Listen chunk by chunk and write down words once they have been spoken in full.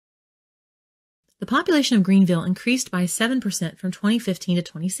The population of Greenville increased by 7% from 2015 to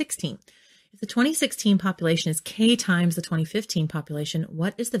 2016. If the 2016 population is K times the 2015 population,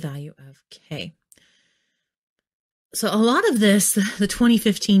 what is the value of K? So a lot of this, the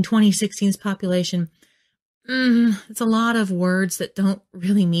 2015, 2016's population, it's a lot of words that don't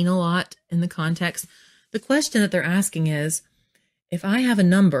really mean a lot in the context. The question that they're asking is, if I have a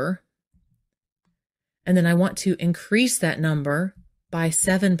number and then I want to increase that number by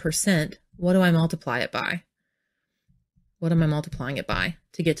 7%, what do I multiply it by? What am I multiplying it by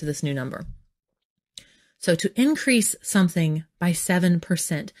to get to this new number? So to increase something by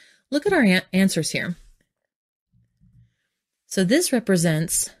 7%, look at our answers here. So this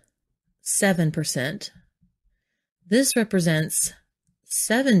represents 7%. This represents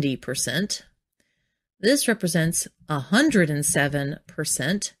 70%. This represents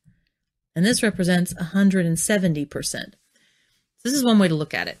 107%. And this represents 170%. This is one way to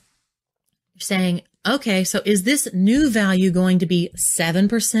look at it. You're saying, okay, so is this new value going to be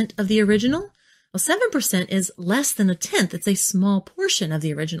 7% of the original? Well, 7% is less than a tenth. It's a small portion of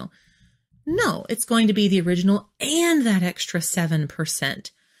the original. No, it's going to be the original and that extra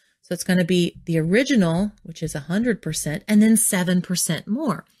 7%. So it's going to be the original, which is 100%, and then 7%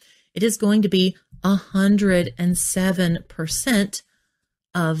 more. It is going to be 107%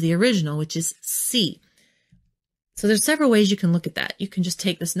 of the original, which is C. So there's several ways you can look at that. You can just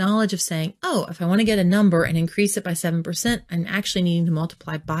take this knowledge of saying, oh, if I want to get a number and increase it by 7%, I'm actually needing to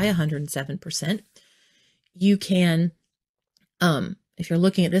multiply by 107%. You can, if you're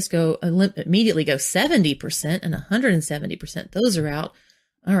looking at this, immediately go 70% and 170%. Those are out.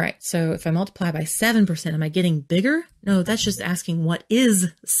 All right, so if I multiply by 7%, am I getting bigger? No, that's just asking what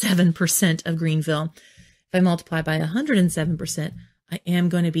is 7% of Greenville. If I multiply by 107%, I am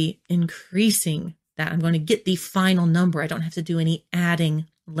going to be increasing that. I'm going to get the final number. I don't have to do any adding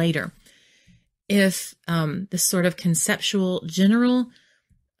later. If this sort of conceptual, general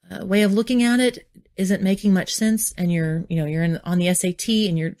way of looking at it isn't making much sense, and you're on the SAT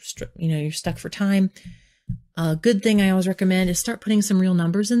and you're stuck for time, a good thing I always recommend is start putting some real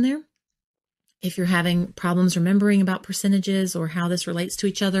numbers in there. If you're having problems remembering about percentages or how this relates to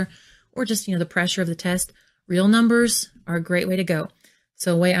each other, or just the pressure of the test, real numbers are a great way to go.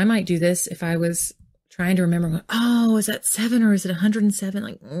 So a way I might do this, if I was trying to remember, oh, is that 7 or is it 107?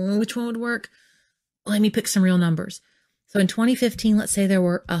 Like, which one would work? Let me pick some real numbers. So in 2015, let's say there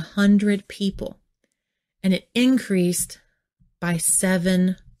were 100 people, and it increased by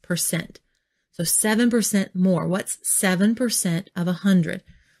 7%. So 7% more. What's 7% of 100?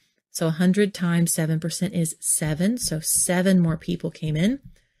 So 100 times 7% is 7. So 7 more people came in.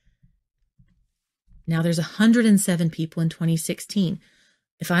 Now there's 107 people in 2016.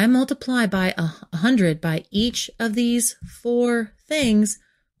 If I multiply by 100 by each of these 4 things,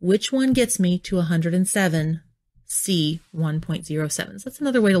 which one gets me to 107? C 1.07. So that's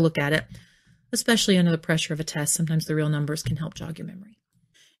another way to look at it, especially under the pressure of a test. Sometimes the real numbers can help jog your memory.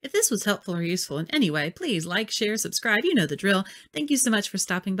 If this was helpful or useful in any way, please like, share, subscribe. You know the drill. Thank you so much for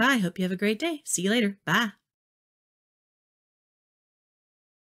stopping by. Hope you have a great day. See you later. Bye.